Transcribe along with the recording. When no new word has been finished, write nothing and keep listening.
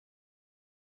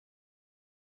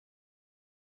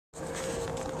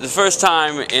The first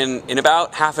time in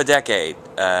about half a decade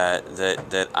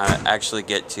that I actually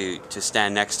get to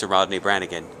stand next to Rodney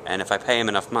Branigan, and if I pay him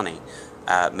enough money,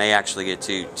 may actually get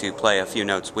to play a few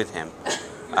notes with him.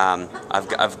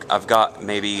 I've got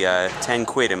maybe 10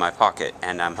 quid in my pocket,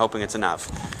 and I'm hoping it's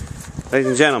enough. Ladies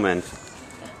and gentlemen,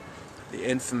 the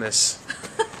infamous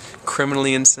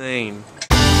Criminally Insane.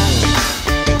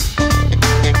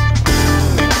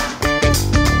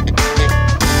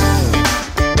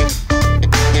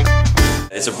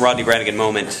 It's a Rodney Branigan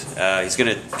moment. He's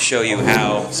going to show you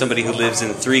how somebody who lives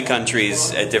in 3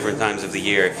 countries at different times of the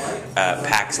year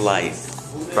packs life.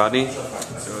 Rodney?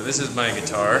 So this is my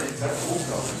guitar. The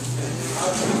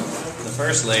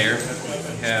first layer, I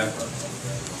have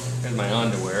my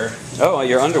underwear. Oh,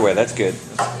 your underwear, that's good.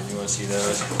 You want to see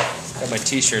those? Got my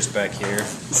t-shirts back here,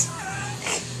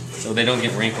 so they don't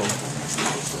get wrinkled.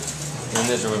 And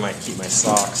this is where I keep my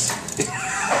socks.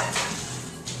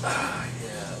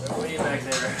 Way back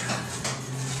there.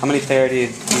 How many pair do you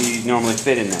normally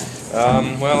fit in there?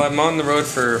 Well, I'm on the road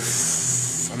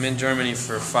I'm in Germany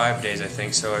for 5 days, I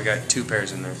think, so I got 2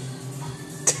 pairs in there.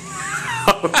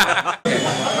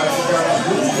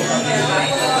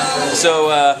 So,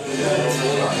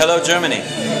 hello Germany.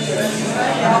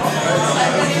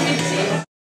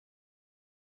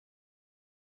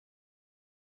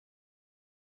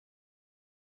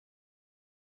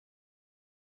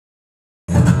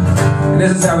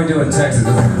 This is how we do it in Texas.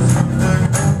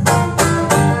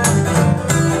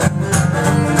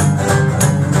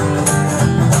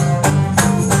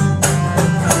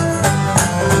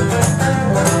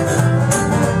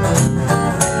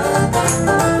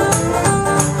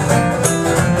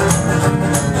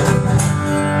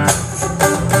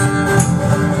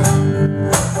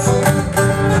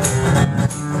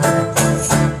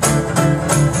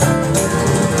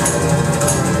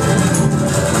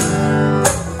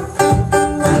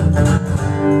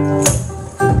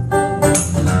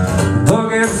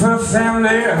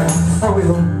 For we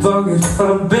will bucket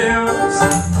full of bills.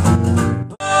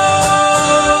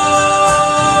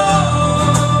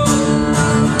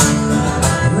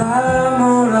 I'm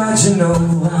alright, you know.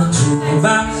 I dream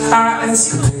about our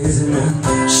escapades and I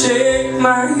shake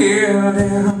my head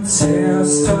and tell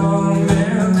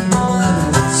storming.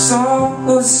 Some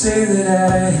will say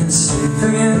that I ain't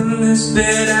sleeping in this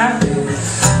bed I did.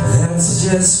 That's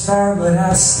just fine, but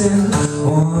I still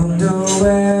wonder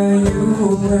where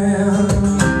you went.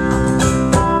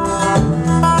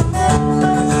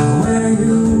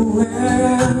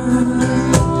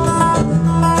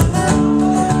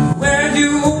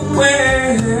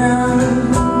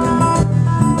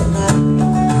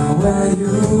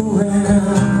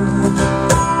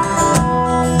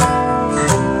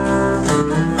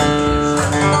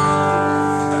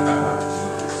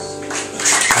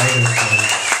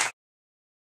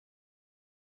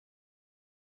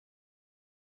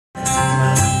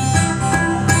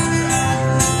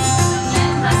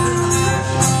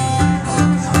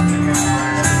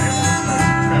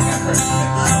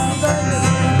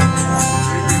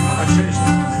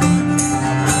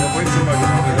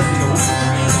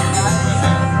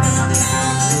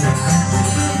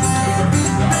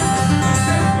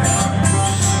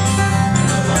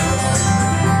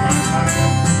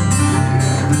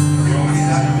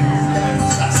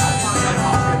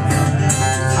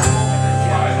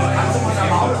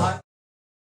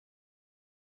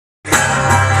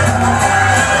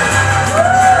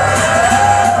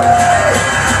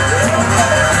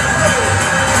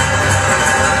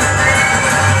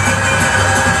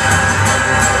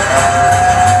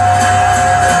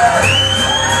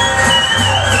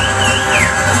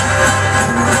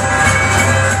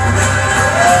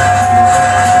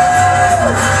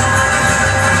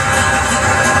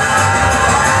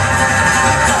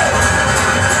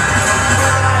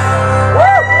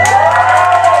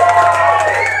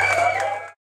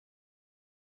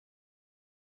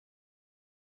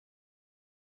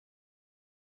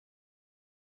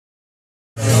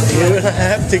 I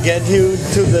have to get you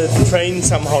to the train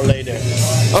somehow later.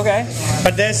 Okay.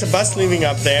 But there's a bus leaving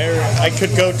up there. I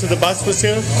could go to the bus with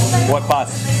you. What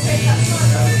bus?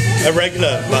 A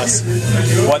regular bus.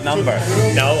 What number?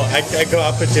 No, I go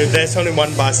up with you. There's only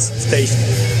one bus station.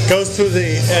 Goes to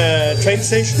the train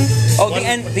station. Oh,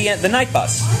 the night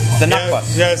bus. The night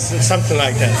bus. Yes, something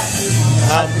like that.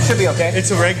 It should be okay.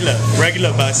 It's a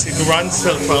regular bus. It runs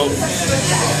till 12.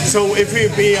 So if we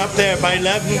be up there by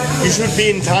 11, you should be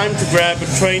in time to grab a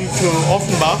train to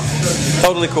Offenbach.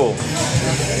 Totally cool.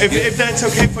 If that's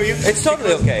okay for you. It's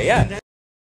totally okay, yeah.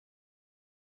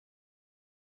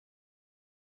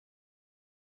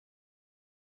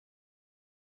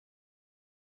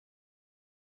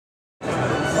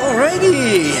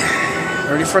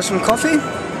 Ready for some coffee?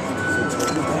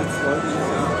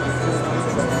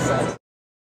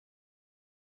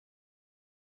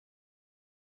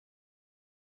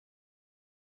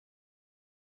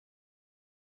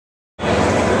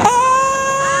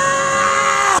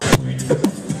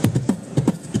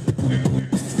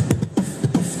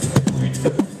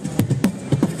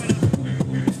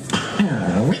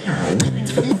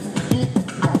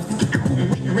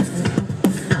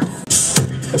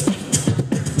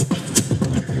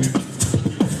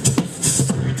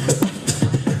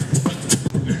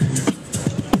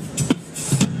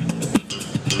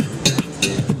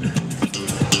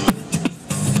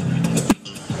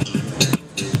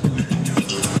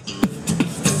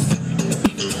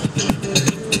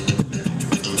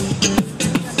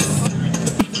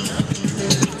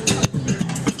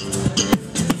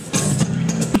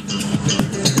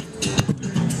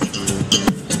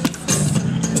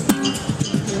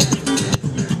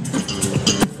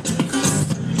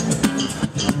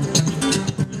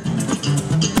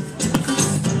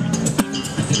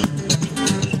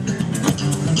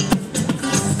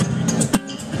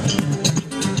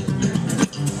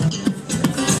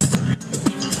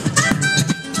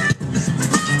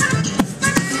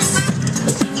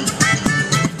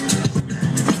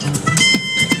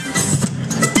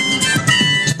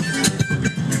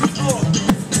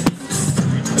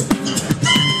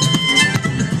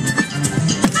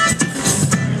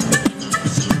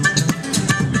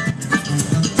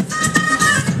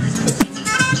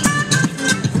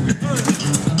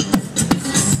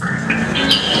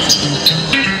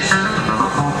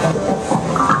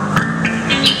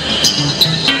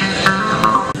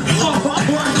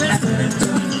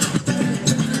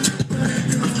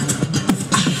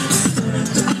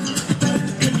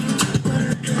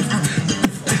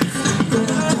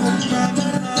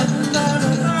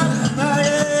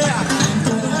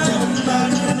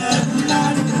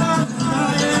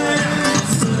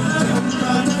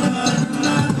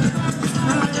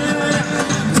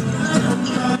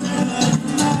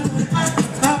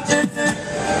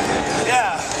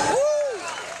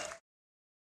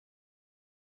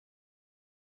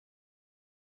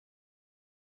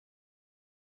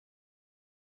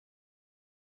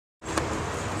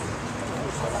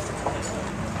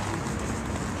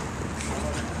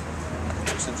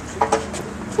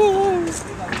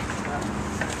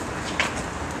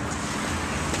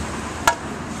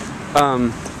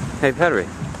 Hey Petteri.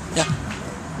 Yeah.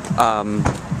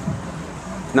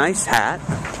 Nice hat.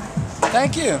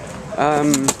 Thank you.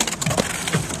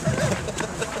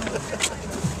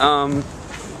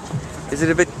 Is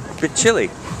it a bit chilly?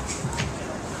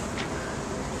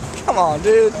 Come on,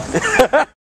 dude.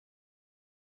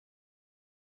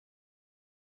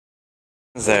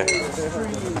 Is there?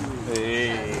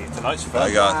 Hey, tonight's fun.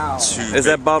 I got two. Is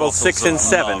that bottle 6 and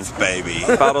 7? Love, baby.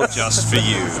 Bottle just for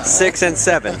you. 6 and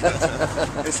 7.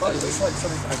 It's like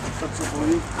something I can cook for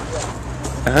you.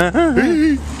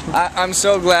 I'm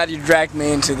so glad you dragged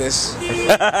me into this. Do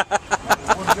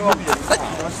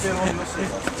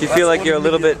you feel like you're a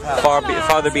little bit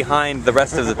farther behind the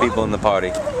rest of the people in the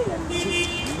party?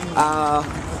 A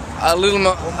little.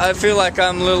 I feel like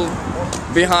I'm a little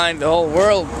behind the whole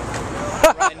world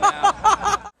right now.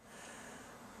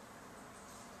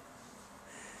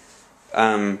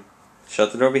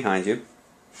 Shut the door behind you.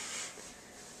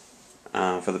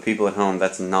 For the people at home,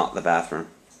 that's not the bathroom.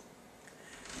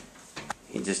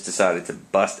 He just decided to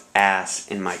bust ass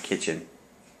in my kitchen.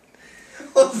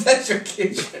 Oh, that's your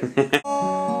kitchen.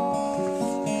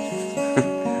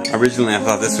 Originally, I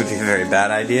thought this would be a very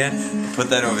bad idea. Put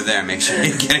that over there. Make sure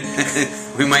you get it.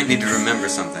 We might need to remember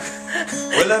something.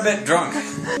 We're a little bit drunk.